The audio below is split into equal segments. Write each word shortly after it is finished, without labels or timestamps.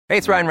Hey,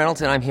 it's Ryan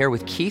Reynolds, and I'm here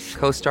with Keith,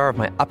 co-star of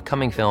my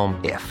upcoming film,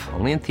 If,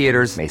 only in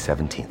theaters May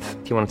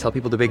 17th. Do you want to tell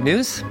people the big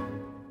news?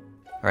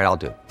 All right, I'll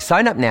do it.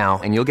 Sign up now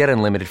and you'll get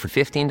unlimited for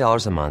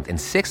 $15 a month and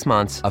 6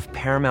 months of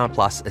Paramount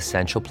Plus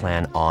Essential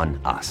Plan on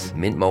us.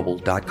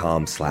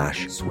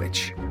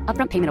 MintMobile.com/switch.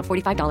 Upfront payment of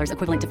 $45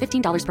 equivalent to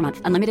 $15 per month.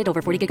 Unlimited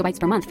over 40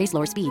 gigabytes per month. Face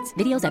lower speeds.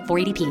 Videos at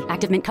 480p.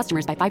 Active Mint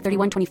customers by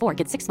 531.24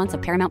 get 6 months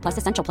of Paramount Plus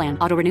Essential Plan.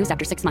 Auto renews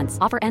after 6 months.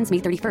 Offer ends May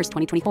 31st,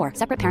 2024.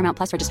 Separate Paramount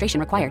Plus registration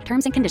required.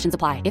 Terms and conditions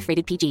apply if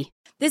rated PG.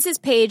 This is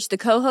Paige, the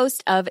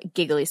co-host of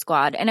Giggly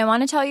Squad, and I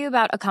want to tell you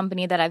about a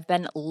company that I've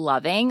been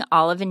loving,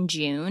 Olive &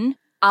 June.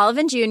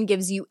 Olive & June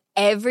gives you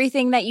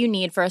everything that you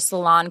need for a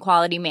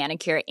salon-quality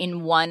manicure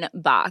in one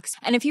box.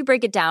 And if you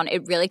break it down,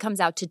 it really comes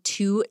out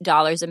to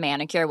 $2 a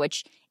manicure,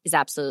 which is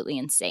absolutely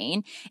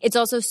insane. It's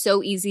also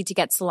so easy to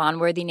get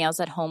salon-worthy nails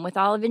at home with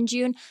Olive &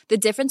 June. The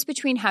difference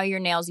between how your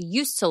nails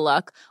used to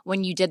look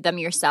when you did them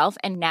yourself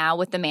and now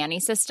with the Mani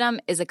system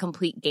is a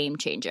complete game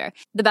changer.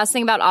 The best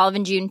thing about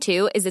Olive & June,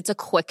 too, is it's a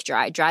quick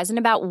dry. Dries in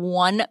about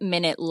 1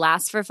 minute,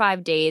 lasts for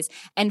 5 days,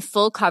 and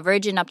full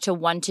coverage in up to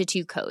 1 to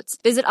 2 coats.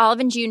 Visit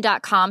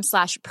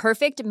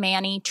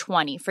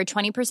oliveandjune.com/perfectmani20 for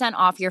 20%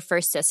 off your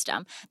first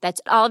system.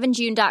 That's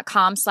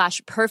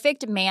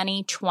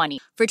oliveandjune.com/perfectmani20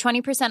 for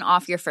 20%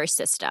 off your first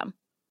system.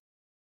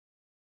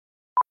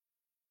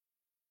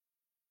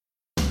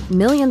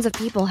 Millions of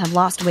people have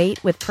lost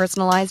weight with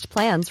personalized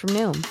plans from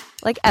Noom.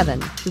 Like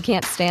Evan, who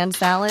can't stand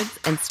salads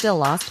and still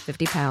lost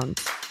 50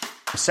 pounds.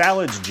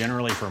 Salads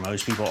generally for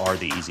most people are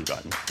the easy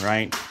button,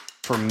 right?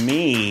 For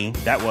me,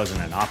 that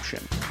wasn't an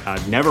option. I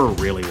never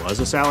really was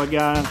a salad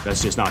guy.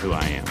 That's just not who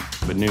I am.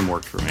 But Noom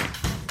worked for me.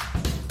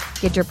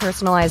 Get your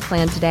personalized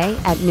plan today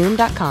at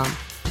Noom.com.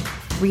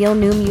 Real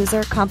Noom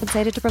user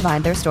compensated to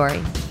provide their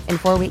story. In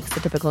 4 weeks, the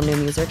typical Noom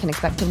user can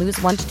expect to lose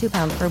 1 to 2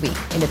 pounds per week.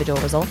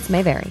 Individual results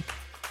may vary.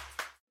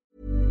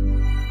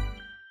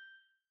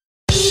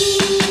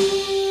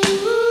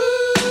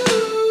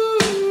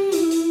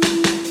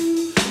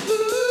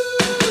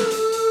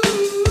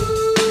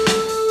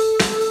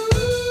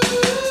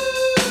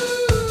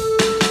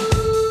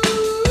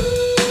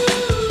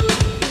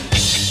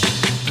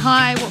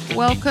 Hi,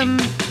 welcome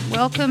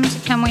to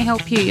Can We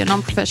Help You, your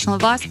non-professional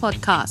advice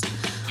podcast.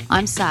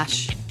 I'm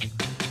Sash.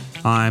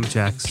 I'm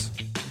Jax.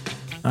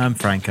 I'm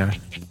Franco.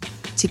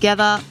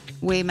 Together,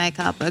 we make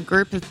up a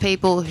group of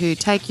people who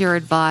take your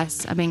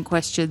advice,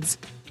 questions,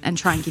 and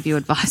try and give you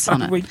advice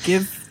on it. We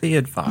give the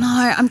advice.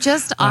 No,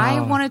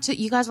 I wanted to,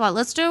 you guys were like,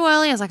 let's do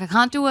early. I was like, I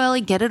can't do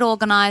early, get it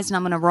organised, and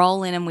I'm going to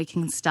roll in and we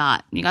can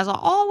start. And you guys are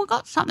like, we've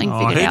got something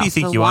figured out. Who do you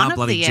think for you one are, of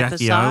bloody the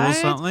Jackie O or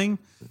episodes. something?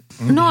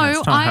 No,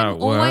 That's not how I'm it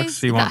always.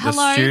 works. You want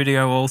the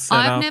studio all set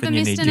I've up never and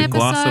you missed need an your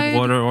glass of episode.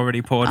 water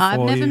already poured I've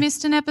for you. never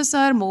missed an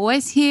episode. I'm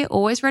always here,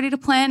 always ready to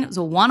plan. It was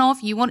a one-off.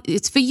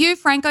 It's for you,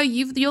 Franco.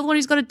 You're the one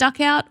who's got to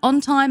duck out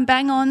on time,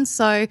 bang on.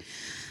 So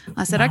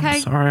I said, okay,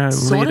 I'm sorry, I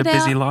sort lead it a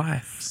busy out,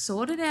 life.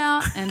 sort it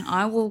out, and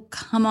I will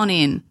come on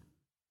in.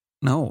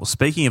 No,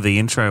 speaking of the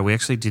intro, we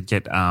actually did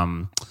get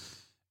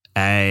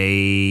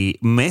a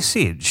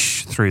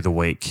message through the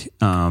week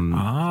at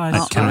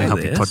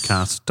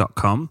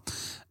canwehelpyoupodcast.com.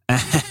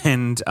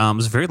 And it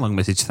was a very long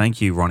message. Thank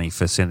you, Ronnie,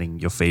 for sending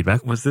your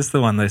feedback. Was this the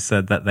one they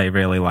said that they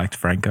really liked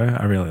Franco?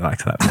 I really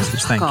liked that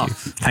message. Thank you.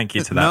 Thank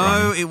you to that, No,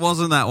 Ronnie. it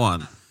wasn't that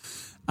one.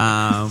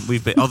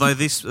 Although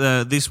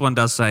this one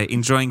does say,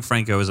 enjoying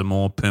Franco as a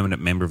more permanent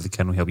member of the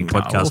Can We Help You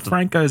podcast. Well,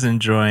 Franco's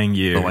enjoying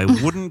you. Though I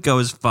wouldn't go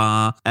as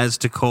far as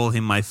to call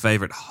him my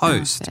favourite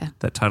host. fair.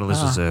 That title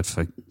is reserved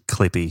for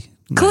Clippy.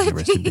 May he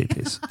rest in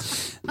peace.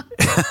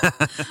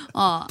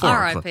 Oh, Poor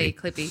R.I.P.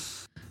 Clippy.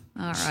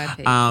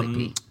 R.I.P.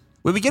 Clippy.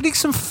 We've been getting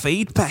some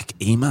feedback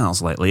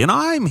emails lately, and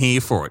I'm here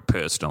for it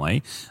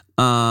personally.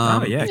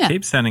 Yeah,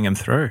 keep sending them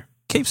through.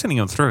 Keep sending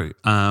them through.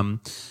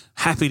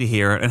 Happy to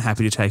hear it and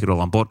happy to take it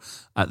all on board.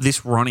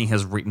 This Ronnie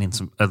has written in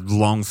a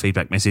long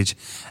feedback message,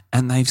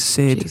 and they've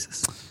said,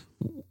 Jesus.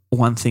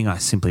 One thing I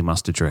simply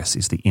must address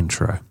is the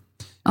intro.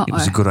 It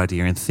was a good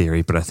idea in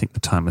theory, but I think the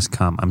time has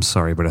come. I'm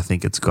sorry, but I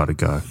think it's got to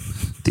go.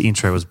 The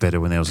intro was better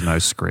when there was no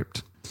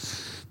script,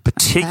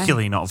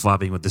 particularly not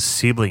vibing with the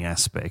sibling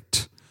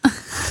aspect.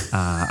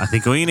 I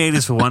think all you need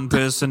is for one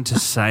person to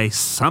say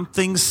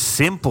something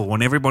simple.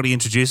 When everybody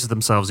introduces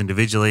themselves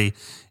individually,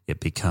 it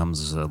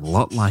becomes a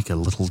lot like a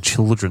little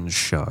children's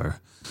show.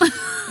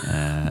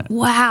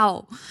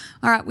 Wow.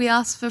 All right, we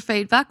asked for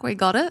feedback. We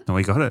got it. And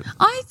we got it.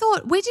 I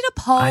thought we did a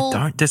poll. I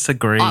don't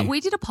disagree. We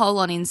did a poll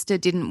on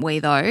Insta, didn't we,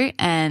 though?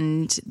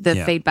 And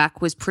the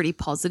feedback was pretty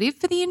positive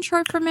for the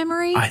intro from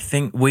memory. I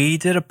think we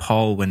did a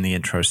poll when the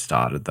intro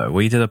started, though.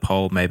 We did a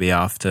poll maybe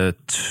after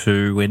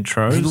 2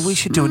 intros. Maybe we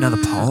should do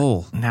another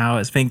poll. Now,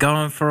 it's been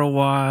going for a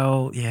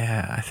while.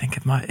 Yeah, I think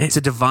it might. It's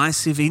a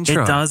divisive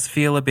intro. It does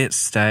feel a bit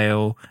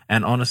stale.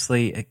 And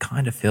honestly, it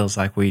kind of feels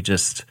like we're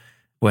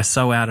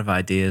so out of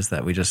ideas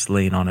that we just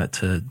lean on it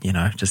to,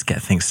 just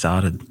get things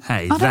started.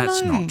 Hey, I don't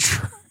that's know. not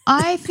true.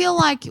 I feel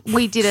like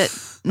we did it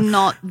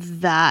not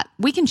that.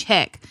 We can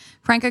check.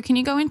 Franco, can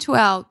you go into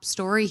our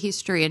story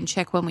history and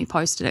check when we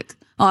posted it?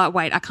 Oh,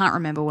 wait, I can't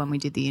remember when we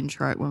did the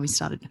intro, when we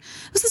started. It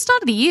was the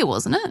start of the year,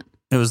 wasn't it?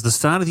 It was the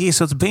start of the year,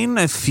 so it's been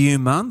a few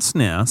months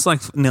now. It's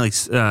like nearly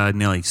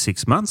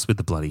 6 months with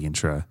the bloody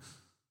intro.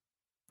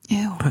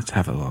 Ew. Let's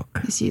have a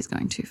look. This year's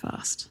going too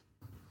fast.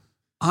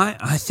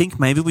 I think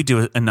maybe we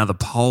do another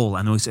poll,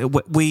 and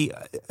we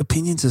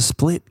opinions are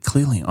split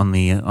clearly on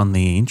the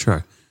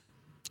intro.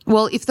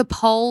 Well,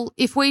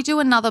 if we do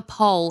another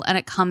poll and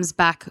it comes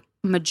back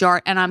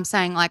majority, and I'm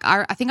saying like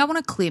I think I want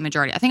a clear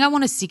majority. I think I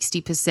want a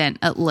 60%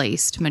 at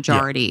least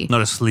majority. Yeah,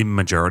 not a slim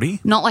majority.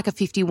 Not like a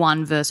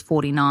 51 versus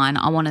 49.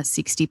 I want a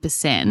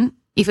 60%.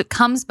 If it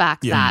comes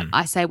back that,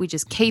 I say we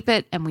just keep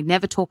it and we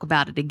never talk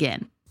about it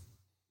again.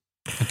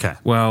 Okay.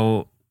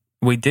 Well,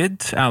 we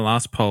did, our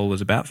last poll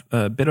was about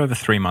a bit over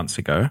 3 months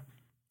ago,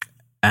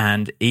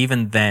 and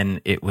even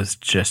then it was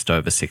just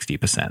over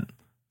 60%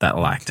 that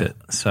liked it.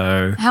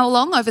 So How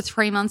long? Over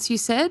 3 months, you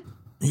said?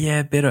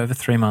 yeah, a bit over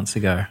 3 months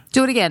ago.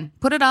 Do it again.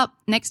 Put it up.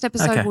 Next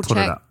episode Okay, we'll Put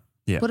check. it up.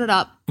 Yeah. Put it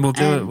up. We'll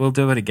do it. We'll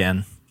do it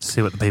again.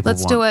 See what the people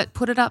Let's want. do it.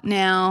 Put it up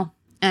now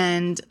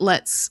and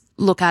let's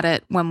look at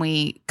it when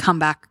we come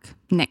back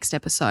next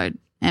episode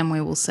and we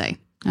will see.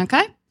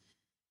 Okay?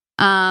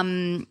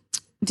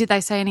 Did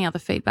they say any other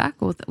feedback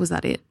or was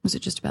that it? Was it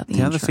just about the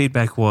intro? other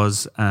feedback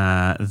was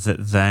that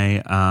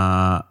they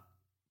are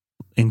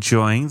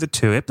enjoying the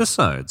 2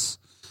 episodes.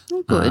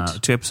 Oh, good.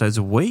 2 episodes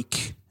a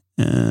week,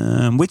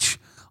 which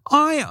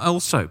I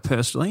also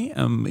personally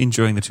am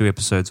enjoying the 2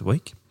 episodes a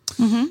week.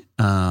 Mm-hmm.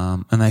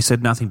 And they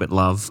said nothing but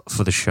love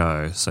for the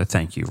show. So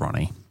thank you,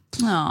 Ronnie.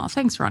 Oh,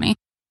 thanks, Ronnie.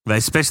 They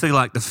especially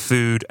like the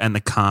food and the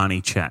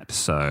carny chat.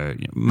 So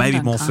maybe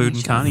done more carny food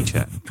and chat. carny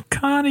chat.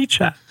 Carney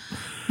chat.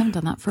 I haven't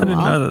done that for I a didn't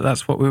while. know that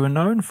that's what we were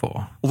known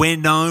for. We're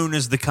known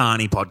as the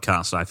Carney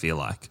podcast, I feel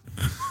like.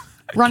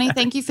 Ronnie,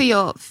 thank you for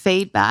your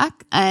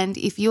feedback. And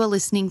if you are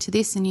listening to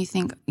this and you're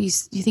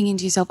thinking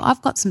to yourself,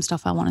 I've got some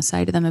stuff I want to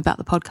say to them about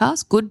the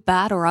podcast, good,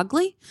 bad, or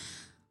ugly,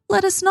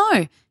 let us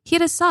know.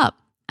 Hit us up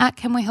at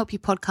Can We Help You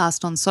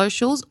Podcast on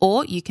socials,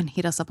 or you can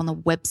hit us up on the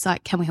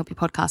website,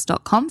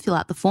 canwehelpyoupodcast.com, fill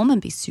out the form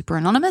and be super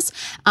anonymous.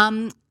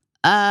 And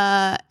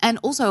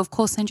also, of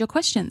course, send your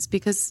questions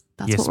because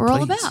that's Yes, what we're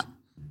all please. about.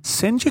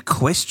 Send your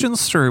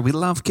questions through. We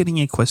love getting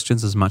your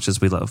questions as much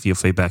as we love your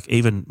feedback,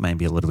 even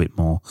maybe a little bit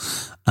more.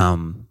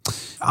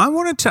 I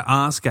wanted to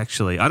ask,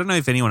 actually, I don't know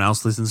if anyone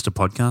else listens to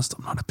podcasts.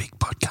 I'm not a big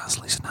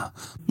podcast listener.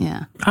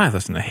 Yeah. I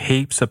listen to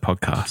heaps of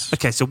podcasts.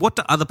 Okay, so what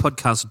do other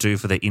podcasts do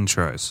for their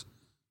intros?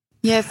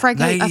 Yeah,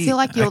 Frankie, I They- feel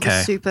like you're the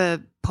okay.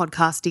 super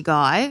podcasty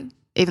guy,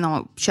 even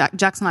though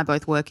Jax and I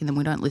both work in them.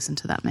 We don't listen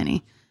to that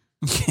many.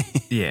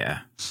 Yeah.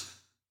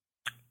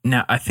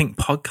 Now, I think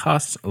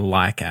podcasts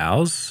like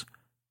ours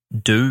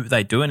do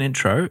an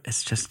intro.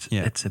 It's just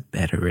it's a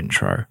better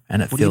intro,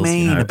 and it What do you feels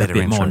mean a a better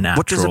bit intro? more natural.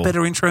 What does a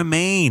better intro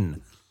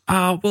mean?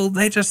 Well,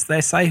 they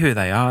say who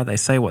they are, they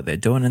say what they're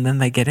doing, and then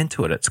they get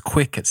into it. It's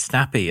quick, it's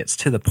snappy, it's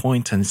to the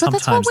point, and But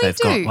that's sometimes what we they've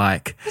do. got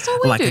like That's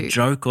what we a do.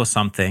 joke or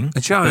something.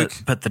 A joke?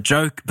 but the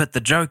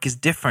joke is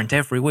different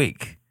every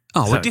week.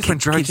 Oh, So a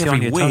different it joke keeps you on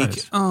every your week.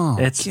 toes. Oh,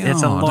 it's a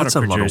God, lot that's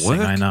of a lot of producing.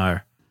 work. I know.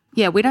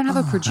 Yeah, we don't have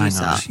a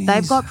producer. know.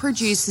 They've got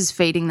producers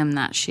feeding them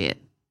that shit.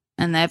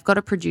 And they've got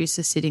a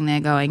producer sitting there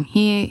going,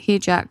 here,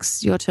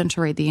 Jax, your turn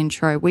to read the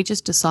intro. We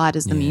just decide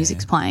as the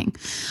music's playing.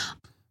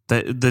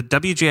 The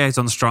WGA is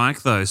on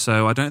strike, though,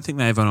 so I don't think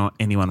they have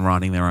anyone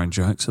writing their own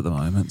jokes at the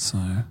moment. So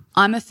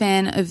I'm a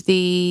fan of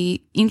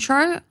the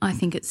intro. I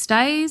think it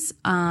stays.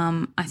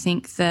 I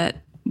think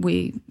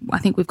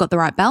we've got the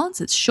right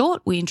balance. It's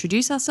short. We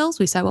introduce ourselves.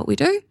 We say what we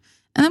do,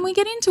 and then we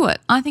get into it.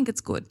 I think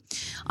it's good.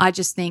 I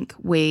just think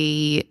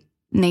we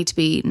need to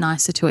be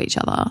nicer to each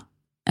other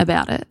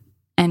about it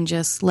and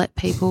just let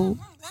people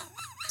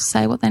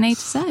say what they need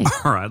to say.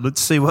 all right, let's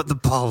see what the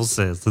poll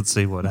says. Let's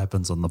see what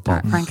happens on the poll.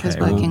 Franco's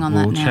Okay, working on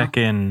that we'll now. check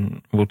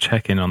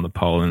in on the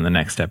poll in the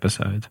next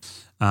episode.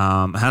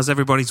 How's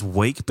everybody's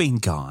week been,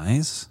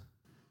 guys?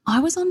 I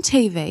was on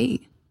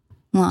TV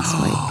last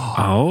week.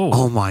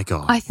 Oh, my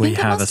God. I think we it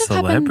have a must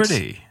have happened-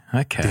 celebrity.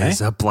 Okay.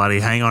 There's a bloody,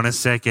 hang on a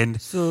second.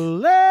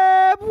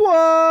 Celeb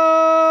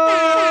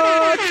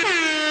Watch!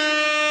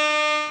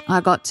 I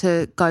got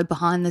to go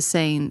behind the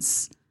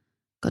scenes.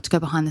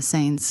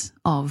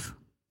 Of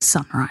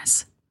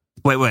Sunrise.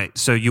 Wait.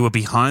 So you were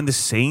behind the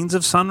scenes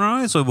of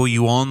Sunrise, or were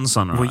you on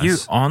Sunrise? Were you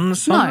on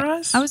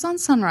Sunrise? No, I was on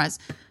Sunrise.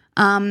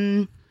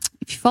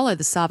 If you follow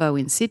the Savo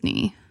in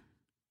Sydney,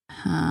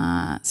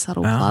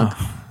 subtle plug.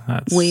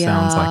 That We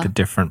sounds are- like a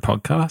different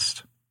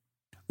podcast.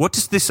 What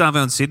does this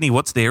Savo in Sydney?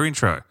 What's their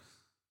intro?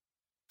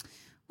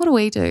 What do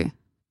we do?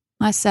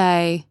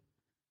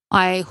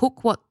 I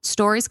hook what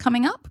story's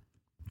coming up,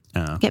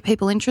 get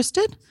people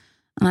interested,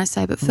 and I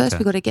say, but first Okay.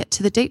 we've got to get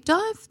to the deep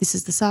dive. This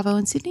is the Savo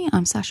in Sydney.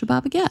 I'm Sacha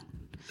Barbagat.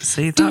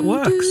 See, that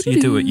works.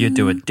 You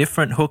do a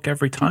different hook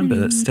every time, but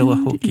it's still a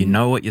hook. You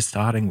know what you're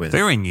starting with.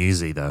 Very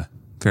newsy, though.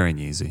 Very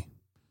newsy.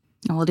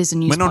 Well, it is a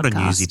news We're not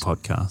podcast. a newsy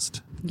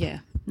podcast. Yeah.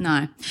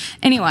 No.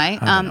 Anyway,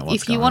 I don't know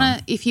what's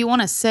if you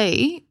wanna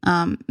see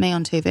me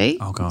on TV,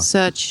 Oh, God.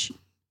 search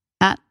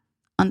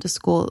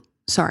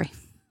sorry.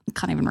 I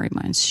can't even read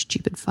my own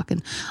stupid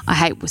fucking. I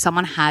hate when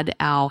someone had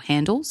our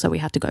handle, so we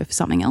had to go for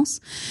something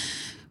else.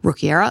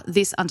 rookie error,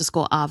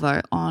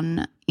 this_Arvo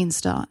on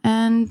Insta.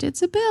 And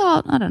it's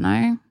about, I don't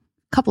know, a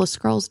couple of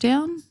scrolls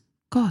down.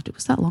 God, it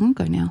was that long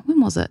ago now. When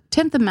was it?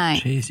 10th of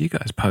May. Jeez, you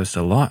guys post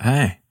a lot,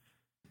 hey?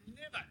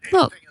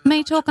 Look,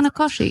 me talking to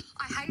Koshi.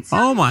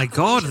 Oh, my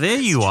God, there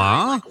you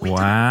are.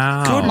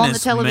 Wow. Goodness on the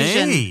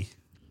television. me.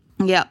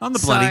 Yeah. On the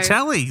bloody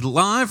telly,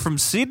 live from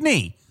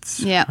Sydney.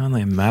 Yeah.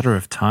 Only a matter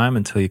of time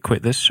until you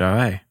quit this show,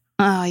 eh?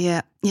 Oh,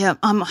 yeah. Yeah,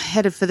 I'm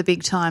headed for the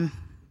big time.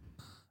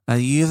 Are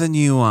you the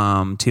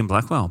new Tim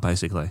Blackwell,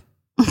 basically?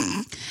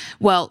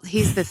 Well,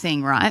 here's the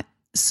thing, right?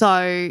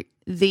 So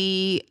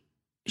the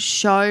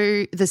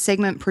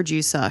segment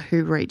producer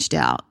who reached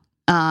out,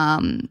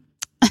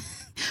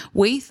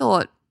 we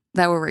thought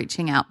they were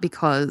reaching out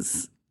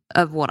because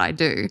of what I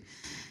do,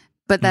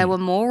 but they were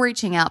more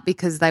reaching out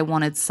because they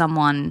wanted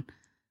someone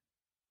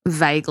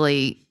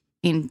vaguely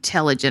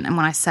intelligent. And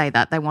when I say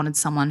that, they wanted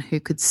someone who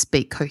could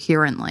speak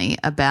coherently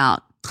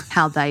about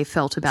how they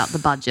felt about the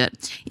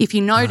budget. If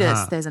you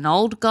notice, there's an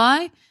old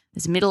guy,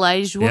 there's a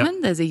middle-aged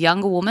woman, there's a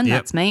younger woman,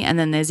 that's me, and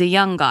then there's a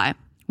young guy.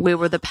 We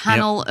were the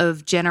panel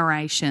of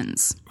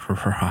generations.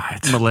 Right.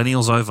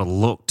 Millennials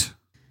overlooked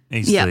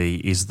is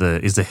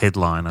the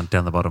headline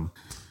down the bottom.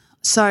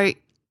 So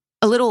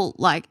a little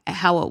like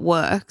how it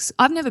works.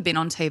 I've never been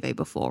on TV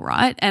before,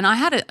 right? And I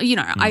had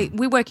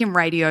we work in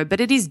radio,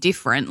 but it is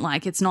different.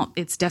 Like it's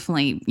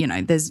definitely,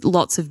 there's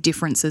lots of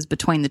differences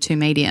between the two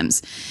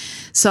mediums.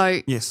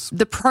 So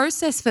the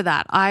process for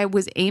that, I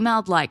was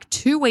emailed like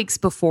 2 weeks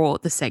before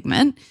the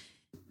segment.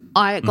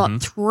 I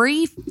got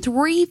three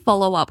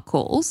follow-up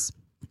calls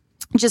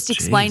just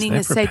explaining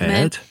the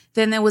segment.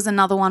 Then there was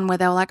another one where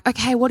they were like,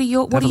 okay, what are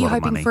you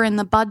hoping for in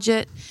the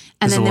budget?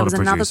 And then there was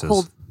another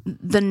called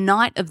the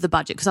night of the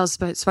budget, because I was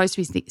supposed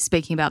to be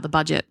speaking about the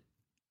budget.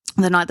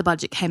 The night the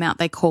budget came out,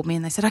 they called me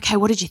and they said, okay,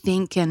 what did you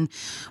think and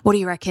what do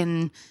you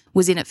reckon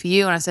was in it for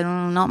you? And I said,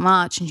 not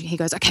much. And he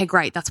goes, okay,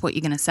 great, that's what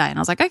you're going to say. And I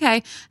was like,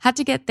 okay. Had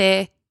to get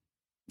there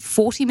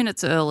 40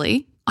 minutes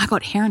early. I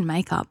got hair and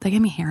makeup. They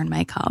gave me hair and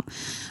makeup.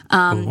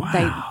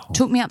 They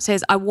took me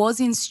upstairs. I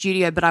was in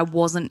studio, but I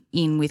wasn't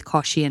in with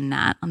Koshi and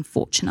Nat,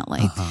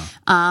 unfortunately.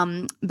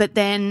 But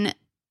then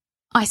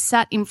I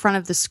sat in front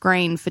of the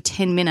screen for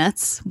 10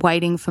 minutes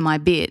waiting for my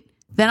bit.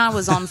 Then I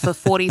was on for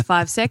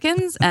 45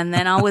 seconds and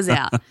then I was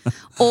out.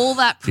 All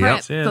that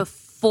prep for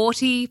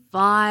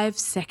 45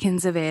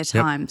 seconds of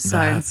airtime. So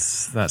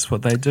that's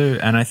what they do.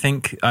 And I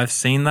think I've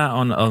seen that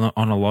on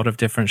a lot of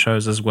different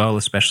shows as well,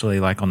 especially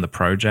like on The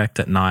Project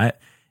at night.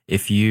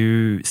 If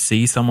you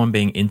see someone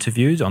being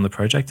interviewed on The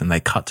Project and they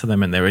cut to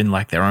them and they're in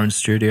like their own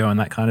studio and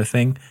that kind of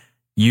thing,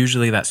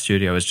 usually that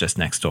studio is just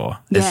next door.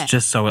 It's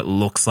just so it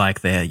looks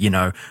like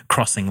they're,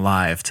 crossing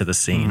live to the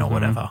scene or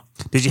whatever.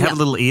 Did you have a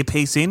little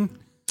earpiece in?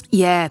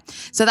 Yeah.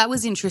 So that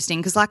was interesting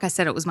because like I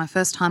said, it was my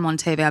first time on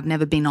TV. I've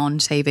never been on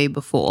TV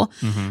before.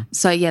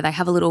 So, they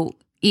have a little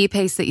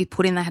earpiece that you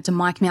put in. They had to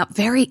mic me up.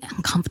 Very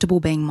uncomfortable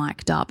being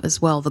mic'd up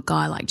as well. The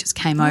guy just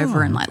came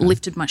over and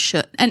lifted my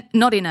shirt, and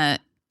not in a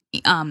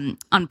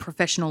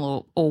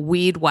unprofessional or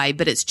weird way,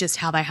 but it's just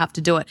how they have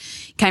to do it.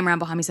 Came around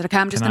behind me, said, okay,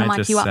 I'm just going to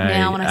mic you up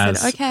now. And I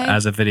said, okay.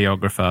 As a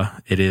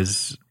videographer, it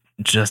is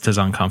just as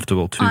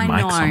uncomfortable to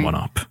mic someone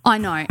up. I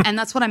know. And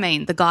that's what I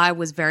mean. The guy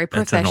was very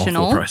professional. It's an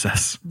awful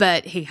process.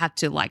 But he had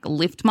to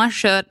lift my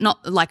shirt,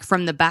 not like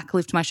from the back,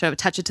 lift my shirt,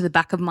 attach it to the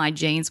back of my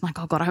jeans. I'm like,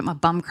 oh God, I hope my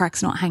bum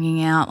crack's not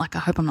hanging out. Like I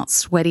hope I'm not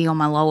sweaty on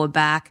my lower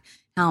back.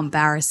 How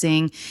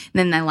embarrassing. And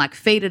then they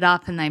feed it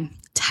up and they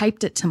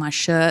taped it to my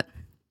shirt.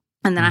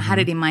 And then I had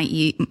it in my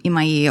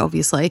ear,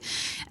 obviously.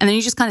 And then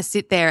you just kind of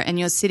sit there and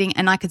you're sitting,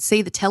 and I could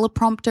see the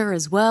teleprompter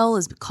as well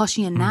as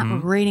Koshi and Nat were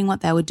reading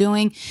what they were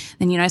doing.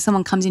 Then,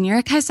 someone comes in, you're,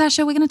 okay,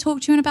 Sacha, we're going to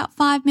talk to you in about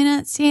 5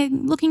 minutes. Yeah,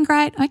 looking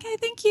great. Okay,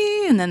 thank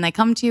you. And then they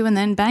come to you and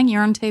then bang,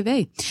 you're on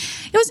TV.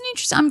 It was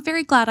I'm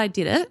very glad I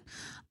did it.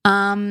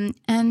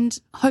 And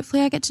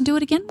hopefully I get to do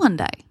it again one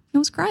day. It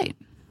was great.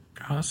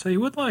 Oh, so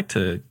you would like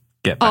to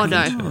get back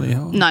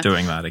into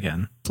doing that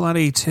again?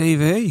 Bloody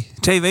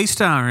TV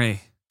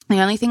star-y. The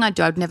only thing I'd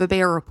never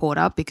be a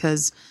reporter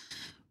because,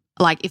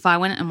 if I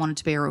went and wanted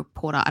to be a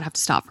reporter, I'd have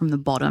to start from the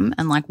bottom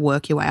and,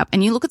 work your way up.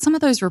 And you look at some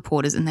of those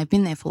reporters and they've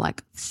been there for,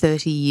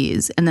 30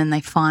 years and then they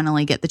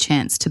finally get the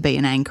chance to be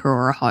an anchor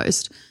or a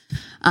host.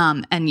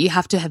 And you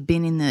have to have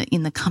been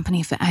in the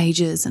company for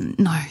ages and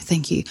no,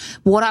 thank you.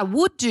 What I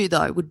would do,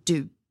 though, would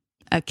do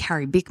a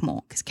Carrie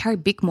Bickmore, because Carrie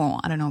Bickmore,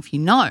 I don't know if you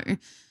know,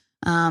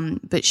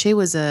 but she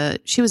was a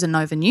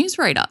Nova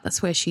newsreader.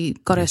 That's where she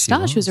got her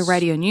start. She was a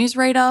radio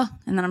newsreader,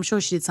 and then I'm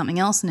sure she did something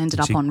else and ended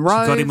up on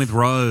Rove. She got in with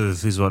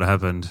Rove is what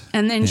happened.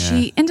 And then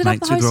she ended up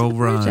the host of the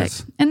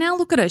Project. And now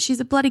look at her. She's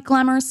a bloody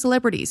glamorous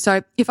celebrity.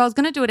 So if I was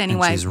going to do it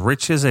anyway. And she's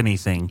rich as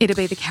anything. It'd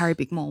be the Carrie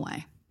Bickmore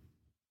way.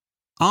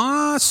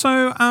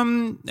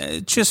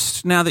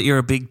 Just now that you're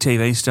a big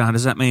TV star,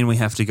 does that mean we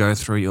have to go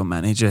through your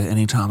manager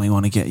anytime we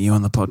want to get you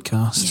on the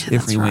podcast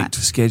every week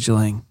for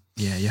scheduling?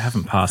 Yeah, you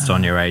haven't passed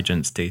on your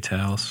agent's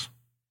details.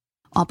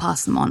 I'll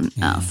pass them on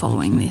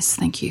following this.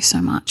 Thank you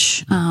so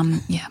much. Well,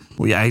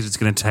 your agent's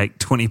going to take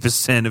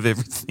 20% of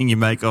everything you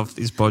make off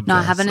this podcast. No,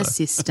 I have an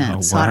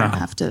assistant, so I don't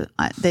have to.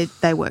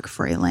 They work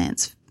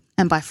freelance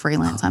And by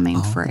freelance, I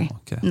mean free.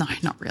 Okay. No,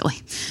 not really.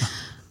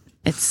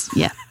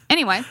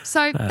 Anyway,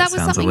 so that was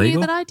something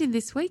illegal. new that I did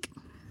this week.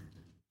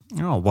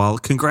 Oh, well,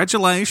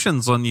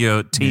 congratulations on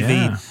your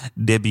TV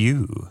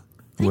debut.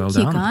 Thank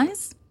you,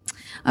 guys.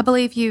 I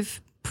believe you've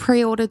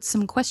pre-ordered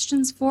some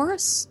questions for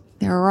us.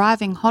 They're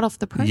arriving hot off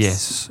the press.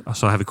 Yes.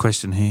 So I have a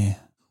question here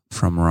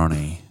from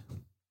Ronnie.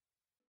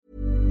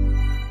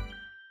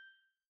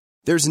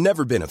 There's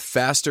never been a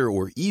faster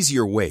or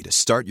easier way to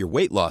start your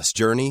weight loss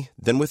journey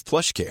than with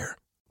PlushCare.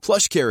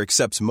 PlushCare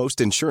accepts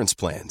most insurance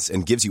plans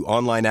and gives you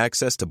online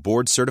access to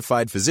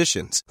board-certified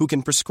physicians who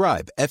can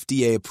prescribe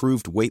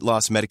FDA-approved weight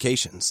loss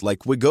medications like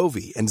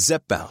Wegovy and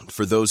Zepbound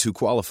for those who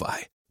qualify.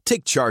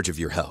 Take charge of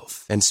your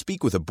health and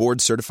speak with a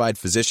board-certified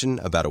physician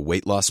about a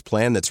weight loss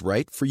plan that's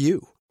right for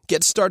you.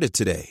 Get started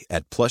today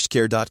at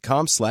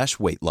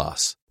plushcare.com/weight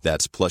loss.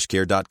 That's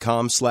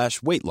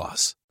plushcare.com/weight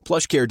loss.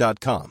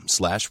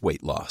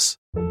 plushcare.com/weight loss.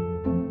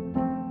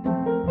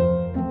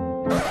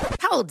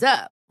 Hold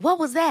up. What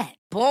was that?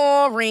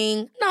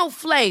 Boring. No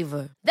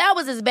flavor. That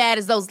was as bad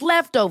as those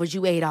leftovers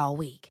you ate all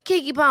week.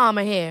 Keke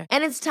Palmer here,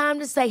 and it's time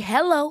to say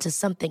hello to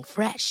something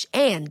fresh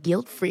and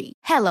guilt-free.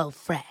 Hello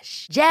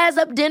Fresh. Jazz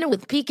up dinner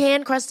with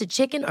pecan-crusted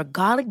chicken or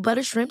garlic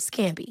butter shrimp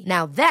scampi.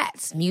 Now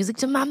that's music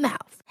to my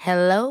mouth.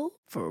 Hello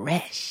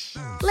Fresh.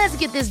 Let's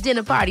get this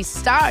dinner party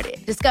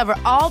started. Discover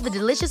all the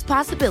delicious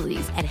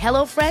possibilities at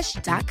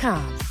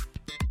hellofresh.com.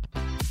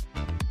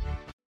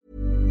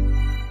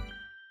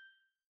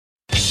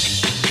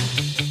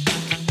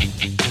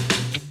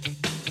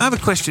 I have a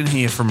question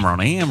here from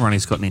Ronnie, and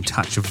Ronnie's gotten in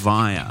touch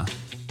via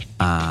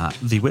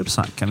the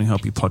website,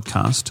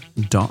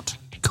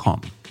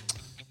 canwhelpyoupodcast.com.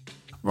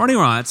 Ronnie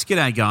writes,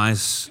 "G'day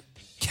guys,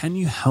 can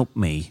you help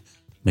me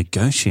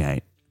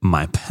negotiate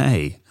my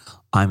pay?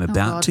 I'm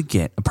about to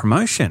get a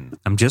promotion.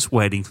 I'm just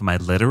waiting for my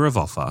letter of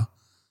offer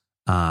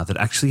that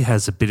actually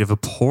has a bit of a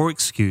poor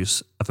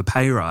excuse of a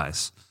pay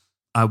rise.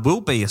 I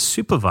will be a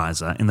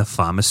supervisor in the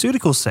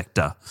pharmaceutical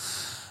sector.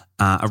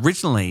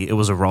 Originally, it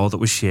was a role that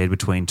was shared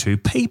between two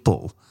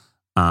people.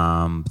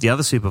 The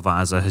other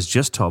supervisor has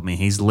just told me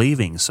he's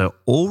leaving, so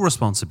all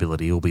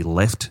responsibility will be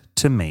left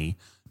to me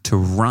to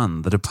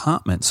run the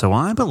department. So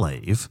I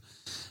believe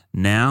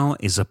now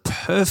is a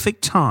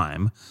perfect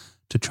time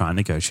to try and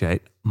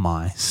negotiate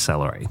my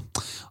salary.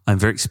 I'm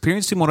very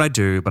experienced in what I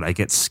do, but I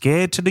get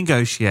scared to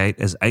negotiate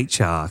as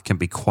HR can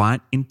be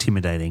quite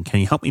intimidating. Can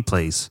you help me,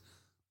 please?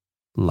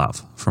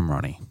 Love, from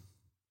Ronnie."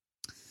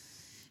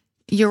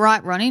 You're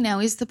right, Ronnie. Now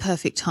is the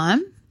perfect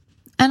time.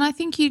 And I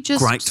think you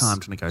just great time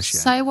to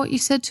negotiate. Say what you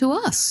said to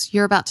us.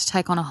 You're about to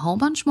take on a whole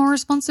bunch more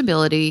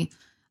responsibility.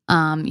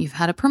 You've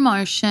had a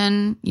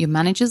promotion, your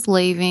manager's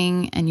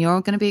leaving, and you're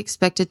going to be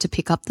expected to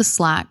pick up the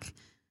slack.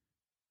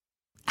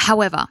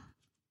 However,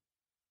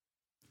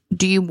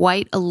 do you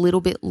wait a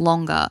little bit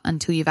longer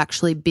until you've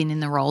actually been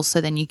in the role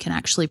so then you can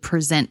actually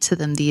present to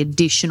them the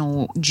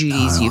additional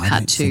duties you've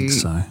had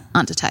to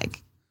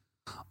undertake?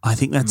 I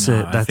think I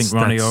think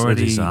Ronnie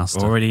that's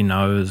already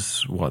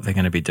knows what they're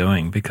going to be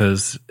doing,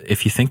 because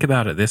if you think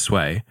about it this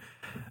way,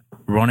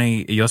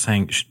 Ronnie, you're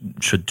saying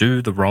should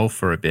do the role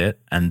for a bit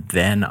and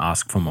then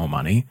ask for more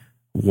money.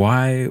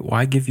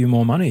 Why give you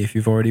more money if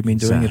you've already been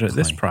doing it at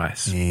this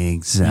price?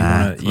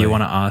 Exactly. You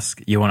want to ask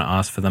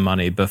for the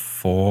money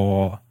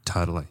before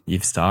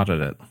you've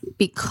started it.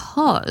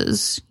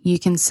 Because you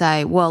can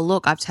say, well,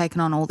 look, I've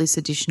taken on all this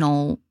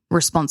additional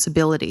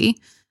responsibility.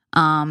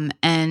 And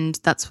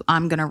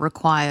I'm going to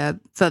require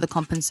further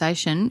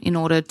compensation in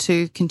order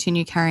to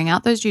continue carrying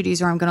out those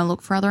duties, or I'm going to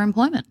look for other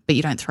employment. But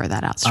you don't throw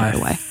that out straight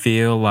away. I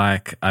feel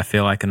like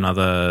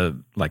another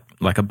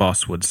like a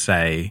boss would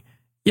say,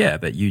 yeah,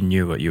 but you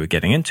knew what you were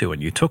getting into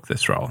when you took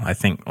this role. I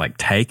think like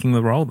taking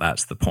the role,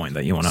 that's the point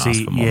that you want to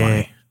ask for more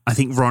money. I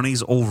think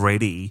Ronnie's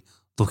already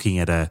looking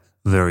at a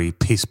very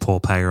piss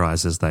poor pay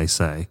rise, as they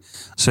say.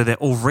 So they're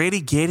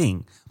already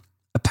getting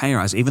a pay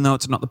rise, even though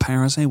it's not the pay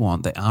rise they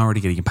want. They're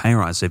already getting a pay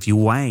rise. So if you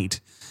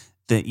wait,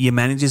 your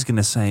manager's going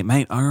to say,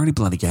 "Mate, I already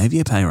bloody gave you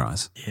a pay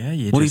rise." Yeah,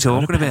 what are you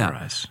talking about?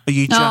 Rise.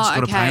 You just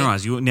got a pay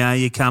rise. Now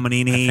you're coming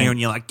in here and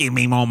you're like, "Give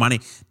me more money."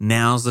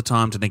 Now's the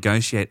time to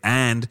negotiate.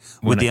 And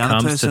with the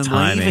other person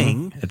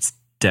leaving, it's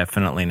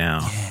definitely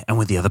now. Yeah, and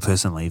with the other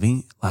person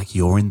leaving, like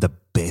you're in the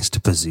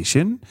best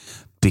position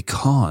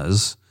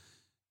because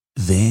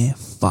they're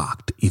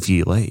fucked if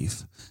you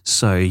leave.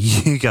 So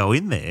you go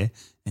in there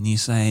and you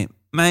say,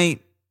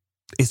 "Mate,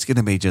 it's going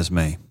to be just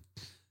me.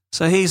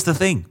 So here's the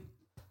thing.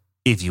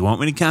 If you want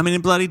me to come in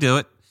and bloody do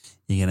it,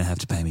 you're going to have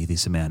to pay me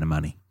this amount of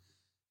money.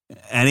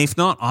 And if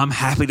not, I'm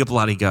happy to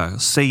bloody go.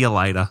 See you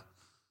later.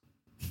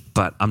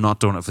 But I'm not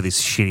doing it for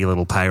this shitty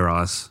little pay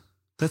rise."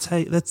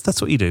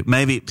 That's what you do.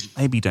 Maybe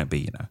don't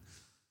be,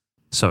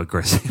 so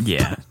aggressive.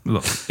 Yeah.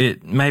 Look,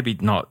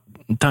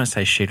 don't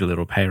say shitty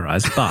little pay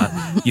rise, but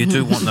you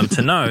do want them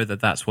to know that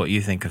that's what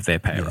you think of their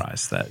pay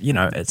rise. That,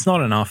 it's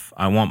not enough.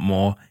 I want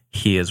more.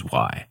 Here's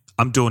why.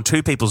 I'm doing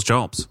two people's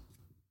jobs.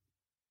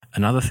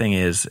 Another thing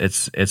is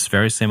it's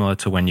very similar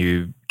to when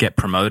you get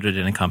promoted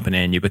in a company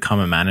and you become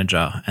a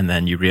manager, and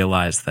then you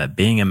realize that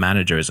being a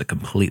manager is a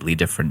completely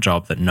different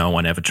job that no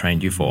one ever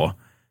trained you for.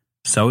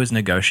 so is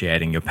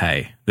negotiating your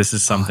pay. This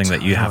is something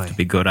that you have to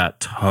be good at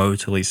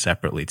totally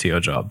separately to your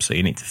job. So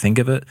you need to think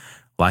of it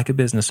like a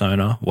business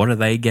owner. What are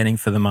they getting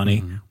for the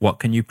money? What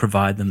can you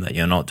provide them that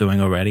you're not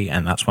doing already?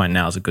 And that's why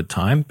now is a good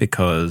time,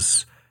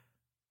 because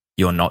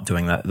you're not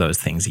doing those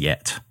things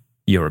yet.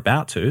 You're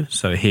about to.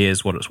 So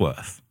here's what it's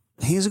worth.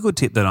 Here's a good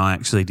tip that I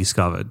actually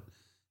discovered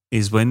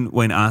is when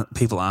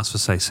people ask for,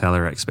 say,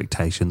 salary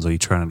expectations, or you're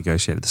trying to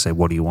negotiate it to say,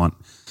 what do you want?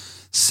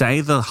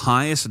 Say the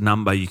highest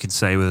number you can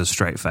say with a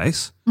straight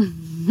face.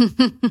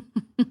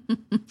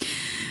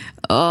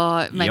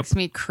 It makes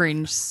me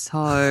cringe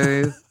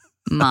so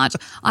much.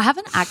 I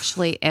haven't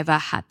actually ever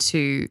had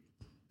to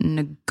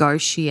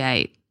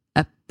negotiate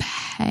a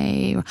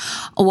pay.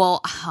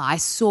 Well, I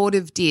sort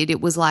of did. It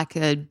was like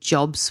a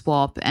job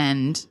swap,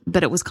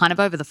 but it was kind of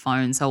over the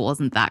phone, so it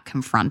wasn't that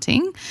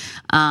confronting.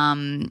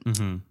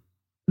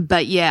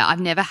 But yeah,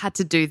 I've never had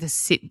to do the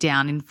sit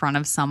down in front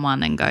of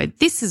someone and go,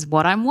 this is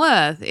what I'm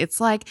worth.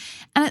 It's like,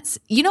 and it's,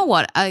 you know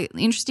what, an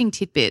interesting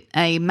tidbit,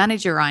 a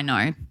manager I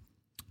know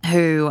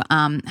who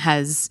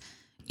has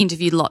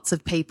interviewed lots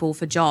of people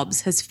for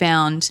jobs has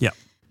found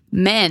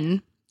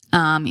men,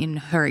 in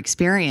her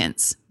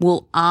experience,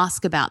 will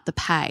ask about the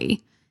pay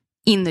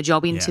in the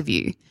job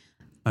interview.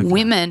 Okay.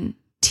 Women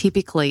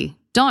typically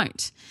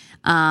don't.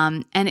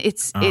 And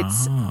it's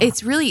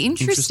really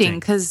interesting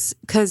because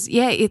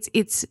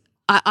it's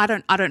I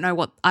don't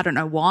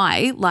know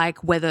why,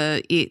 like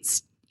whether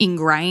it's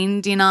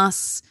ingrained in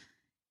us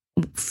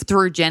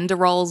through gender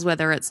roles,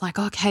 whether it's like,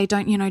 okay,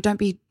 don't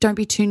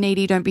be too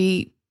needy, don't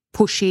be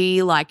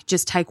pushy, like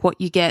just take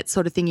what you get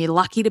sort of thing. You're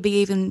lucky to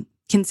be even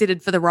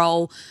considered for the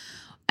role,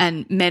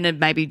 and men are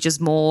maybe just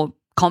more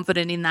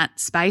confident in that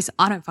space.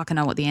 I don't fucking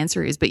know what the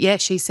answer is, but yeah,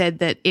 she said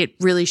that it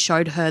really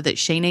showed her that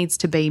she needs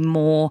to be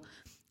more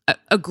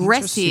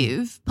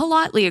aggressive,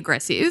 politely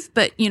aggressive,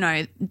 but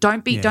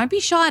don't be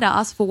shy to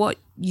ask for what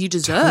you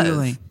deserve.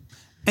 Totally.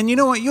 And you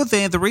know what? You're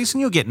there. The reason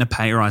you're getting a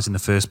pay rise in the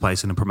first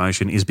place and a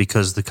promotion is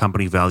because the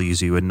company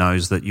values you and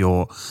knows that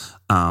you're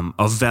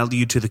of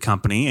value to the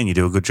company and you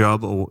do a good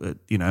job, or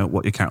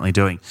what you're currently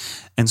doing.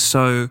 And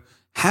so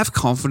have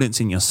confidence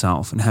in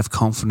yourself and have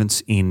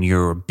confidence in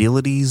your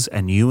abilities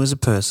and you as a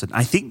person.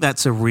 I think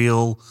that's a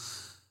real.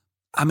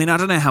 I mean, I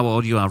don't know how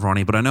old you are,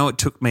 Ronnie, but I know it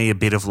took me a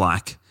bit of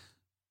like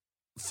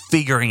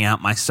figuring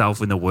out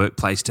myself in the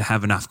workplace to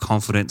have enough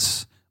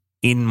confidence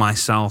in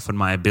myself and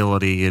my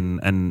ability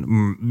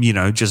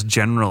and just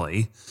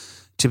generally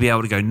to be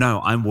able to go,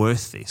 no, I'm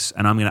worth this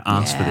and I'm going to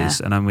ask for this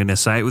and I'm going to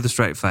say it with a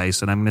straight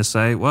face and I'm going to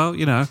say, well,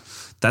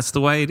 that's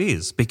the way it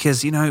is.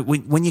 Because,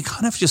 when you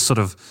kind of just sort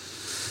of,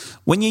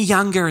 when you're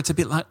younger, it's a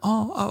bit like,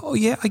 oh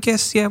yeah, I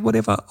guess, yeah,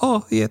 whatever.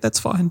 Oh, yeah, that's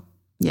fine.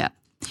 Yeah.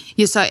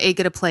 You're so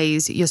eager to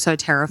please. You're so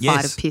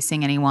terrified of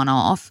pissing anyone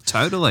off.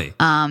 Totally.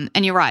 And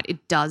you're right.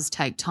 It does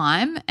take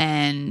time,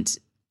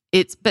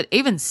 but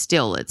even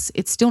still, it's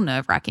still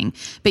nerve-wracking.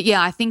 But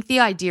yeah, I think the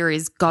idea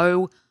is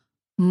go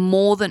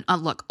more than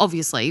look.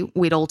 Obviously,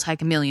 we'd all take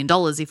 $1 million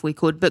if we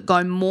could, but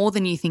go more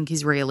than you think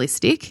is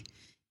realistic.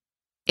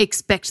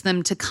 Expect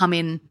them to come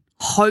in,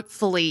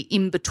 hopefully,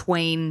 in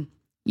between,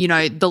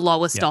 the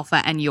lowest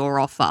offer and your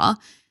offer.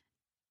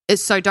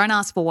 So don't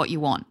ask for what you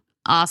want.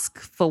 Ask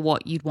for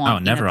what you'd want. Oh,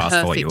 never ask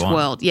for what you want.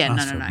 World. Yeah,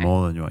 ask no.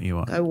 More than what you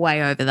want. Go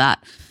way over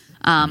that.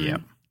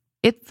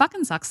 It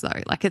fucking sucks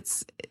though. Like it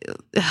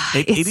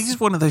is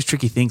one of those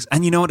tricky things.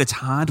 And you know what? It's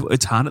hard.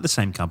 It's hard at the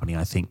same company,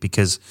 I think,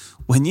 because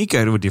when you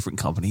go to a different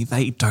company,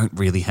 they don't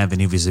really have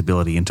any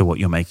visibility into what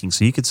you're making.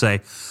 So you could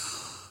say,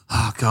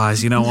 oh,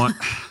 guys, you know what?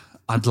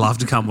 I'd love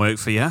to come work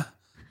for you.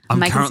 I'm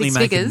currently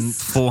making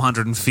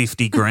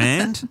 450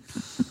 grand.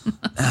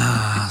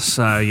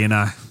 So,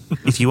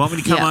 if you want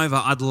me to come over,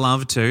 I'd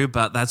love to,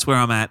 but that's where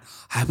I'm at.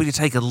 Happy to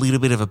take a little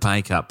bit of a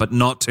pay cut, but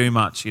not too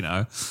much, They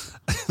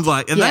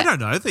don't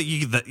know that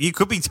you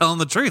could be telling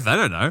the truth. They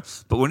don't know.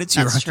 But when it's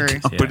your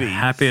own company. Yeah,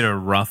 happy to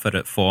rough it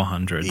at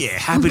 400. Yeah,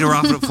 happy to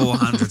rough it at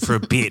 400 for a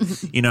bit,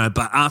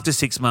 but after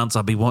 6 months,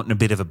 I'll be wanting a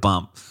bit of a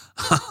bump.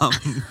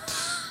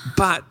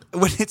 But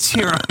when it's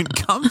your own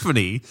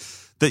company,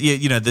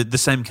 that the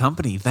same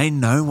company, they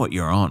know what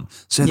you're on.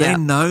 So they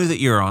know that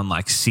you're on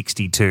like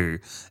 62.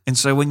 And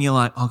so when you're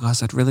like, oh,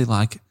 guys, I'd really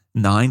like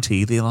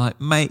 90, they're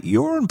like, mate,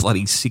 you're on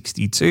bloody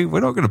 62. We're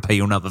not going to pay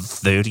you another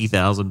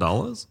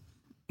 $30,000.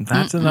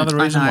 That's another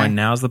reason why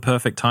now's the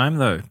perfect time,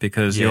 though,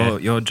 because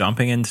you're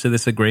jumping into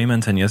this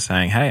agreement and you're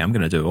saying, hey, I'm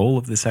going to do all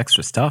of this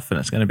extra stuff and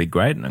it's going to be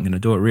great and I'm going to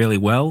do it really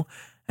well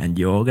and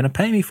you're going to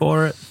pay me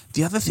for it.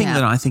 The other thing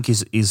that I think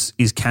is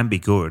can be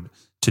good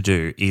to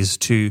do is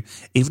to,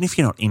 even if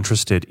you're not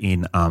interested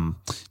in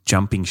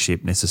jumping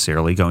ship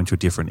necessarily, going to a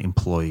different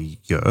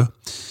employer,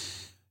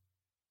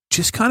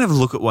 just kind of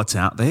look at what's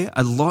out there.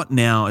 A lot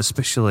now,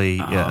 especially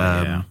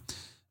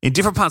in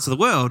different parts of the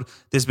world,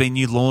 there's been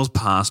new laws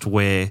passed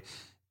where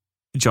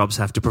jobs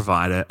have to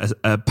provide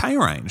a pay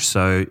range.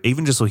 So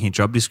even just looking at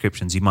job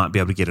descriptions, you might be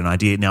able to get an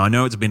idea. Now, I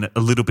know it's been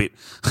a little bit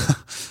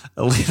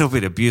a little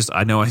bit abused.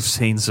 I know I've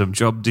seen some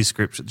job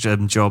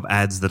job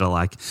ads that are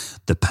like,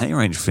 the pay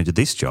range for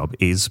this job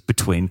is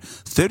between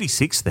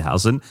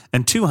 36,000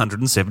 and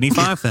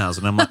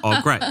 275,000. I'm like,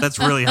 oh, great, that's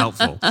really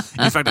helpful.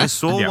 In fact, I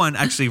saw one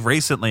actually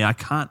recently. I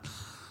can't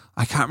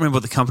remember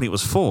what the company it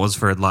was for. It was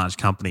for a large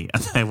company,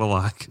 and they were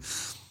like,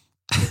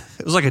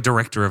 it was like a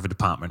director of a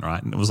department,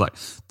 right? And it was like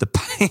the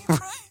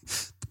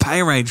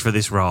pay range for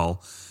this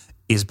role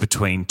is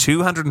between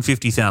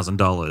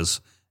 $250,000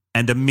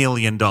 and $1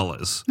 million.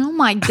 Oh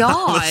my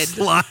God.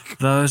 Like,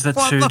 those are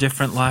two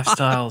different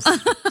lifestyles.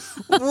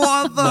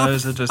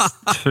 Those are just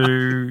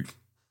two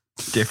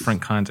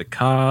different kinds of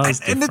cars,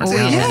 different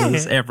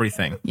houses,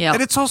 everything. Yeah.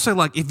 And it's also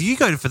like, if you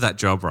go for that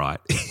job, right?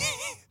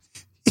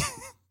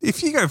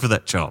 If you go for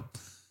that job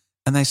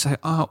and they say,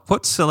 oh,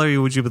 what salary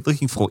would you be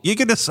looking for? You're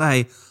going to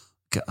say,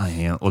 oh,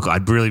 yeah, look,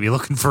 I'd really be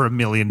looking for $1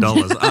 million,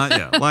 aren't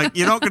you? Like,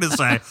 you're not going to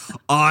say,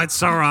 oh,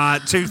 it's all right,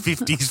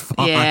 250's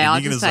fine. Yeah, I'll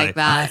you're just going to take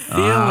say, that. I feel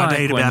like I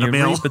need when about you $1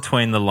 million. read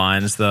between the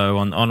lines, though,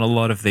 on a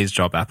lot of these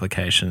job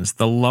applications,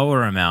 the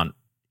lower amount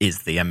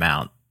is the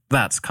amount.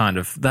 That's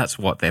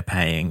what they're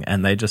paying,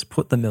 and they just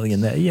put the $1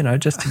 million there,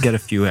 just to get a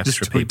few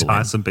extra Just to people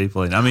entice some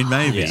people in. I mean,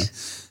 maybe. Yeah.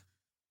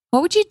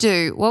 What would you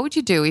do? What would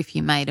you do if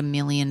you made $1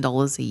 million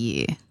a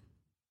year?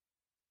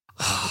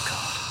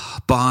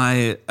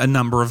 Buy a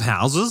number of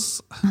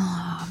houses.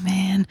 Oh,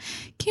 man.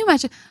 Can you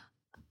imagine?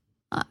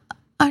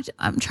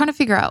 I'm trying to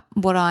figure out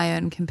what I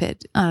earn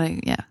compared to,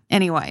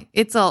 Anyway,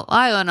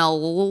 I earn a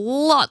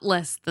lot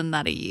less than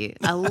that a year.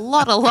 A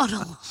lot.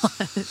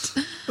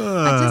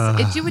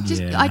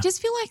 I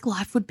just feel like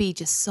life would be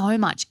just so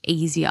much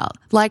easier.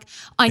 Like,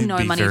 I It'd know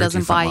be money very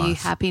doesn't different buy you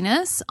life.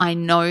 happiness. I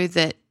know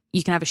that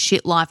you can have a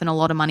shit life and a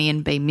lot of money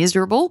and be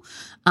miserable.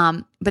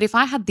 But if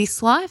I had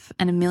this life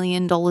and $1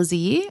 million a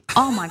year,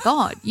 oh my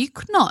God, you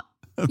could not.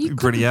 I'd be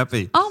pretty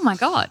happy. Oh my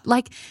God.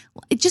 Like,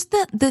 just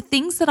the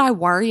things that I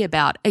worry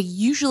about are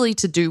usually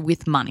to do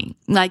with money.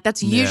 Like,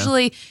 that's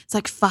usually, it's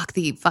like, fuck,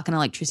 the fucking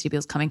electricity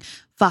bill's coming.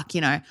 Fuck,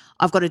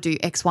 I've got to do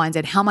X, Y, and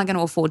Z. How am I going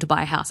to afford to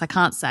buy a house? I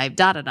can't save,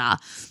 da-da-da.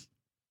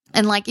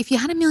 And like, if you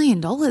had $1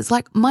 million,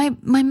 like my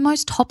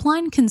most top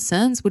line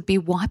concerns would be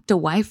wiped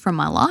away from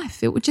my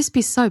life. It would just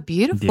be so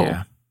beautiful.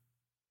 Yeah.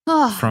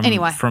 Oh,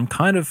 anyway. From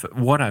kind of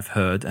what I've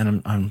heard,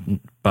 and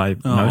I'm by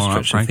no stretch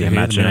of Frankie, the you're the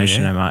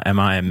imagination millionaire. am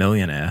I a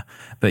millionaire,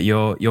 but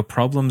your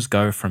problems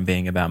go from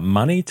being about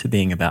money to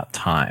being about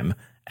time.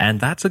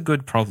 And that's a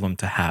good problem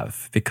to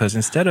have, because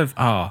instead of,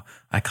 oh,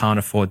 I can't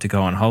afford to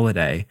go on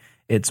holiday,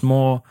 it's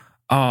more,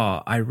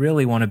 oh, I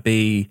really want to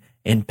be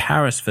in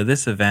Paris for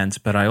this event,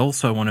 but I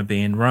also want to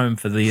be in Rome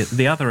for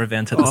the other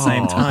event at the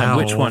same time. how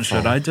Which one awful.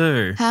 should I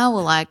do? How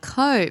will I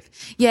cope?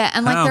 Yeah,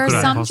 and like How there could I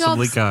are some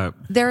possibly jobs.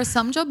 cope? There are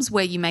some jobs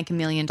where you make $1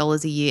 million a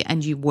year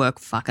and you work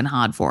fucking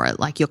hard for it.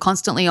 Like, you're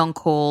constantly on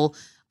call.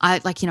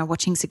 I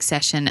watching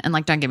Succession, and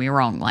like, don't get me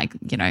wrong, like,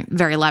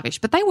 very lavish,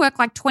 but they work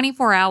like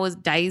 24 hours,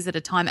 days at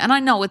a time. And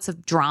I know it's a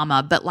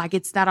drama, but like,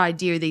 it's that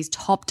idea these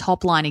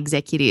top line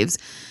executives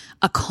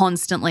are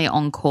constantly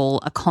on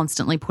call, are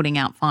constantly putting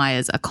out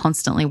fires, are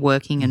constantly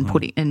working and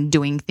putting and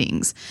doing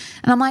things.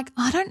 And I'm like,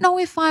 I don't know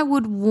if I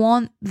would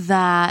want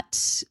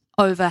that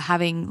over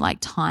having like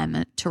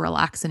time to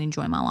relax and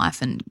enjoy my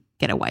life and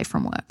get away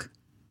from work.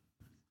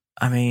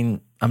 I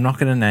mean, I'm not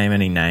going to name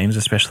any names,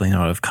 especially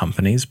not of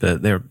companies,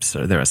 but there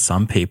are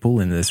some people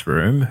in this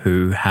room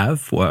who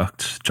have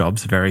worked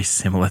jobs very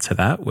similar to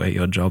that, where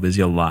your job is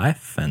your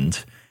life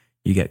and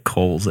you get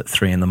calls at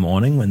 3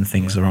 a.m. when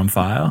things are on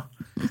fire.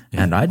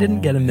 And I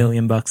didn't get $1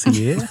 million a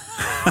year.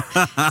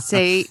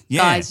 See,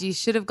 Yeah. guys, you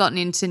should have gotten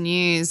into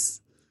news.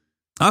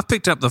 I've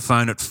picked up the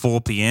phone at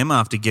 4 p.m.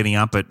 after getting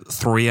up at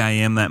 3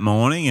 a.m. that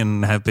morning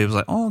and have people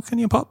say, oh, can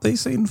you pop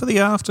these in for the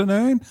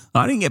afternoon?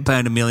 I didn't get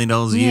paid $1 million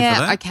a year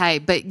for that. Okay,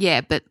 but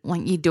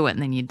like, you do it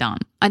and then you're done.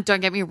 And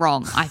don't get me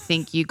wrong, I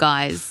think you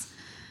guys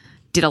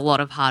did a lot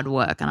of hard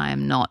work, and I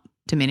am not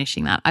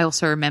diminishing that. I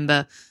also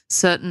remember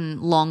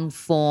certain long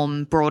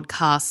form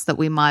broadcasts that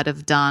we might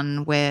have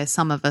done where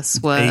some of us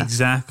were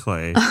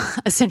Exactly.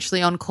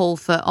 essentially on call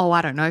for,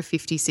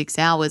 56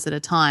 hours at a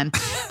time.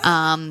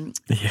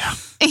 Yeah.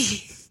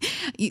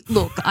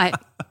 Look, I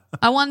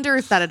wonder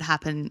if that had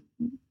happened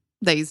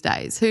these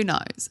days. Who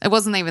knows? It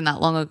wasn't even that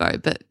long ago,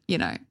 but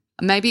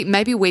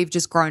maybe we've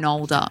just grown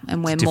older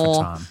and we're Different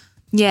more. time.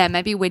 Yeah,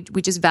 maybe we're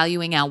just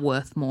valuing our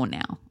worth more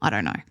now. I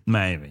don't know.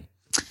 Maybe.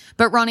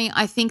 But Ronnie,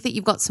 I think that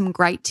you've got some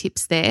great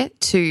tips there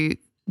to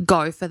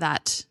go for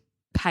that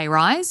pay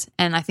rise,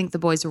 and I think the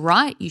boys are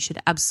right. You should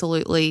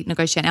absolutely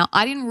negotiate. Now,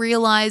 I didn't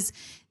realize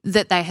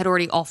that they had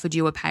already offered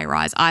you a pay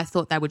rise. I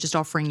thought they were just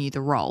offering you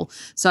the role.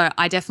 So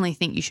I definitely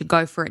think you should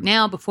go for it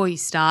now before you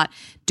start.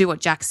 Do what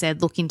Jack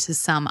said, look into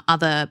some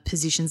other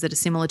positions that are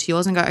similar to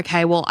yours and go,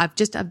 okay, well, I've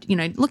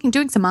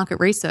doing some market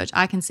research.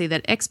 I can see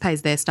that X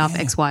pays their stuff,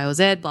 X, Y, or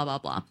Z, blah, blah,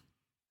 blah.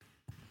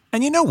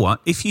 And you know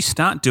what? If you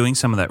start doing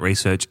some of that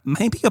research,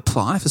 maybe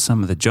apply for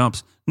some of the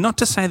jobs. Not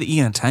to say that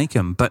you're going to take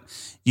them, but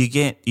you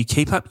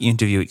keep up your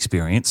interview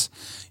experience.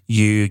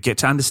 You get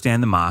to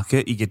understand the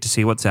market. You get to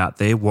see what's out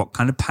there, what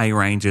kind of pay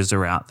ranges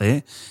are out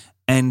there.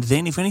 And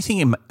then if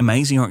anything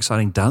amazing or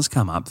exciting does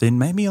come up, then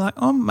maybe you're like,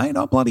 oh, mate,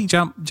 I'll bloody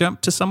jump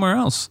to somewhere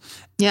else.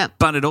 Yeah.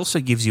 But it also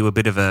gives you a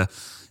bit of a,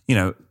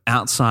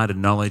 outsider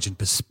knowledge and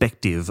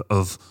perspective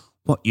of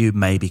what you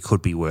maybe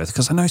could be worth.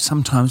 Because I know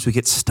sometimes we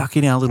get stuck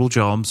in our little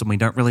jobs and we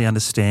don't really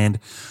understand,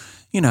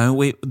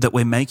 that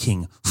we're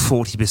making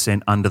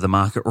 40% under the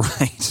market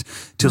rate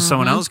till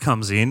someone else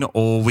comes in,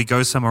 or we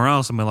go somewhere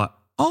else and we're like,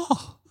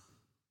 oh,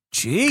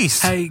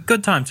 jeez. Hey,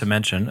 good time to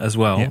mention as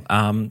well.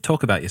 Yeah.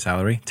 Talk about your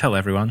salary. Tell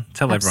everyone.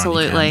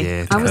 Absolutely. Everyone you can.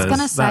 Yeah, I was going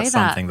to say that's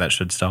something that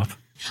should stop.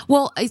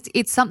 Well,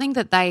 it's something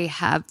that they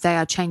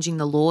are changing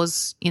the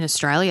laws in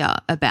Australia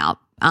about.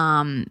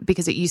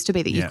 Because it used to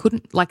be that you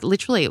couldn't, like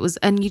literally it was,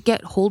 and you'd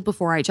get hauled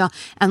before HR.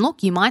 And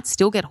look, you might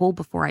still get hauled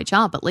before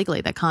HR, but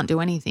legally they can't do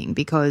anything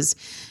because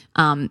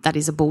that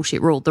is a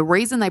bullshit rule. The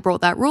reason they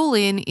brought that rule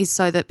in is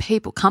so that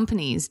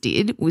companies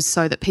was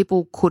so that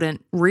people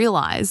couldn't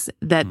realise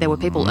that there were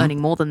people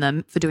earning more than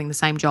them for doing the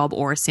same job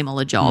or a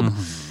similar job.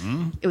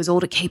 It was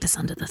all to keep us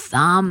under the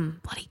thumb,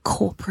 bloody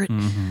corporate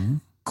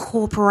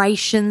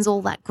corporations,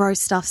 all that gross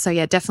stuff. So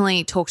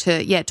definitely talk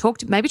to your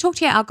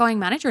outgoing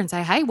manager and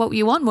say, hey, what were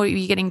you on? What are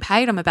you getting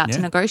paid? I'm about to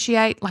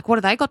negotiate. Like, what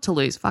have they got to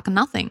lose? Fucking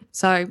nothing.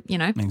 So,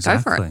 go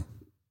for it.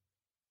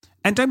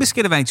 And don't be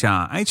scared of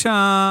HR.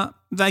 HR,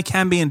 they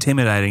can be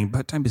intimidating,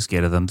 but don't be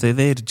scared of them. They're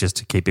there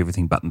to keep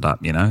everything buttoned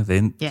up,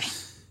 Then,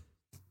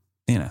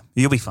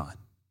 you'll be fine.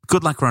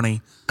 Good luck,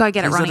 Ronnie. Go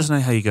get it, Ronnie. Let us know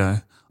how you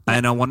go. Yeah.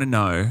 And I want to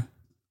know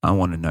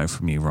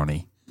from you,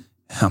 Ronnie,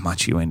 how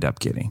much you end up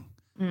getting.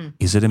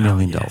 Is it $1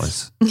 million?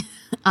 Yes.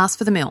 Ask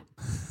for the mill.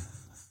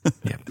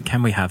 Yeah.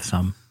 Can we have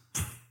some?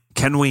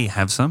 Can we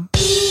have some?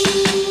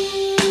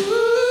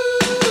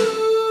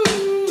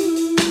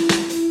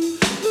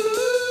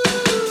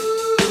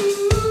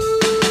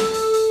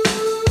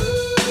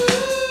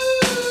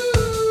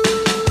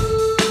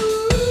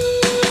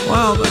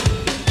 Well,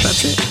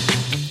 that's it.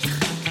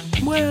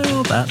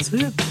 Well, that's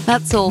it.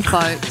 That's all,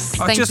 folks.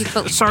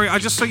 Sorry, I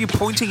just saw you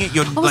pointing at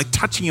your,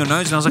 touching your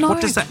nose, and I was like,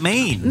 what does that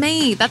mean?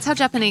 Me. That's how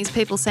Japanese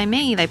people say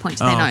me. They point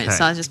to their nose.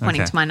 So I was just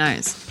pointing to my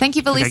nose. Thank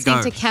you for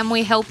listening to Can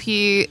We Help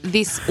You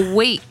this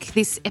week,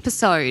 this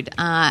episode.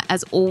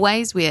 As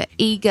always, we're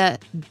eager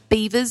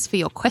beavers for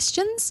your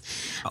questions.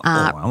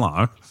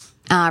 Hello.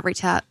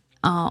 Reach out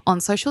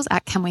on socials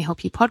at Can We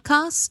Help You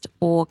Podcast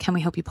or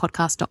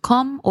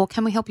canwehelpyoupodcast.com or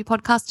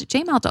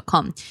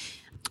canwehelpyoupodcast@gmail.com.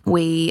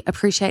 We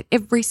appreciate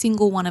every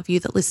single one of you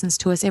that listens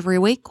to us every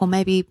week or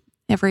maybe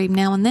every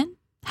now and then.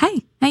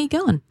 Hey, how you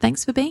going?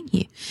 Thanks for being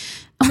here.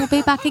 And we'll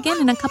be back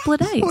again in a couple of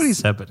days. What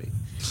is happening?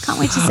 Can't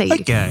wait to see you.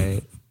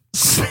 Okay.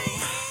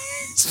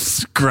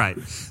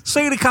 Great.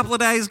 See you in a couple of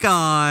days,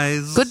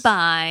 guys.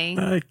 Goodbye.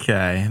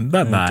 Okay.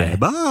 Bye-bye. Okay,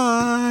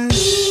 bye.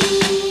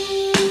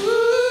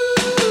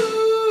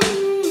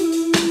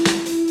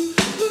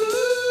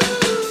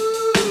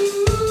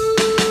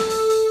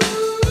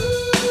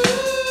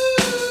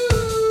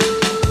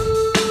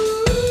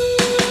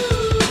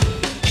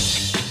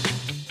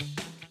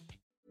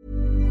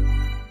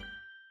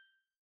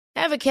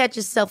 Ever catch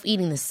yourself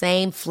eating the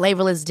same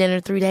flavorless dinner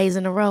 3 days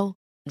in a row?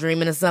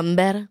 Dreaming of something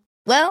better?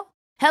 Well,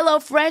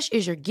 HelloFresh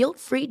is your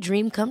guilt-free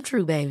dream come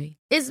true, baby.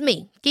 It's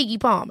me, Keke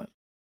Palmer.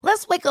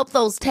 Let's wake up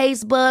those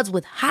taste buds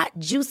with hot,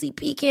 juicy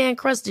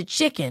pecan-crusted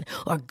chicken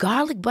or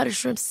garlic butter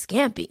shrimp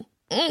scampi.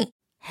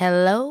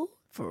 Hello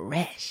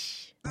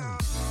Fresh.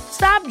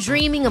 Stop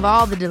dreaming of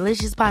all the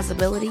delicious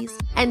possibilities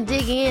and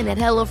dig in at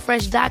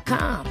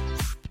HelloFresh.com.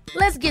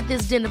 Let's get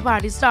this dinner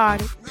party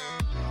started.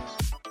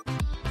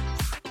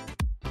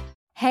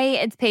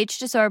 Hey, it's Paige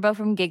DeSorbo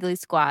from Giggly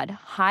Squad.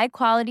 High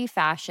quality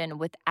fashion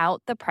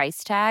without the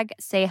price tag.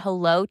 Say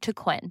hello to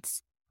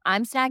Quince.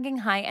 I'm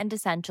snagging high-end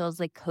essentials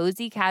like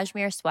cozy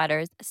cashmere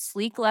sweaters,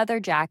 sleek leather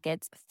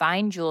jackets,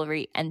 fine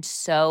jewelry, and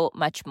so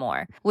much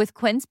more. With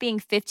Quince being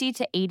 50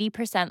 to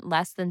 80%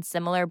 less than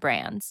similar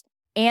brands.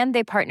 And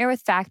they partner with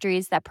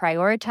factories that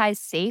prioritize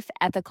safe,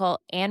 ethical,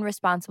 and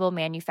responsible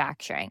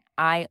manufacturing.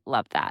 I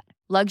love that.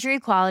 Luxury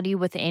quality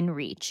within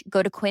reach.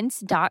 Go to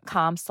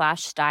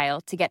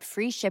quince.com/style to get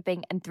free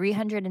shipping and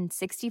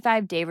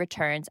 365-day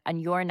returns on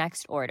your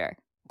next order.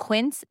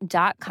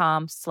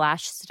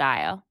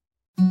 Quince.com/style.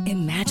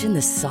 Imagine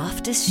the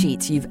softest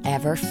sheets you've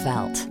ever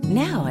felt.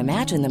 Now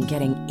imagine them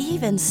getting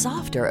even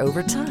softer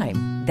over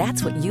time.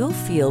 That's what you'll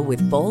feel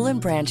with Boll &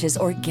 Branch's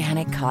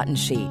organic cotton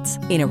sheets.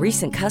 In a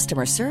recent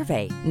customer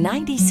survey,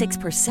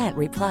 96%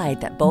 replied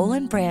that Boll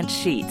 & Branch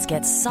sheets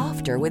get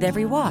softer with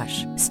every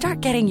wash.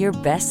 Start getting your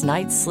best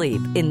night's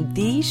sleep in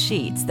these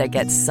sheets that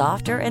get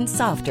softer and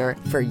softer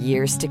for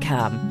years to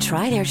come.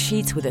 Try their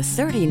sheets with a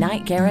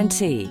 30-night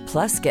guarantee.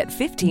 Plus, get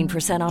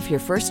 15% off your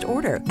first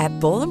order at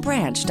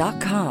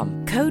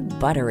bollandbranch.com. Code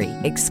BUTTERY.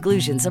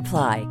 Exclusions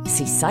apply.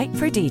 See site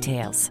for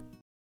details.